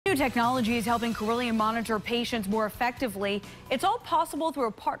New technology is helping Carilion monitor patients more effectively. It's all possible through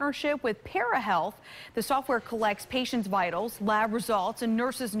a partnership with ParaHealth. The software collects patients' vitals, lab results, and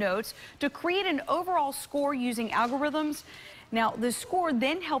nurses' notes to create an overall score using algorithms. Now, the score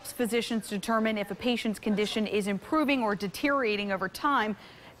then helps physicians determine if a patient's condition is improving or deteriorating over time.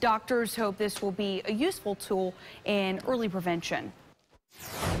 Doctors hope this will be a useful tool in early prevention.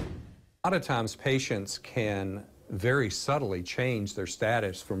 A lot of times patients can very subtly change their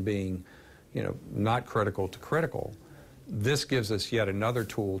status from being, not critical to critical. This gives us yet another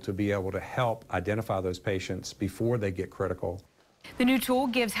tool to be able to help identify those patients before they get critical. The new tool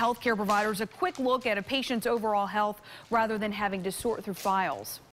gives healthcare providers a quick look at a patient's overall health rather than having to sort through files.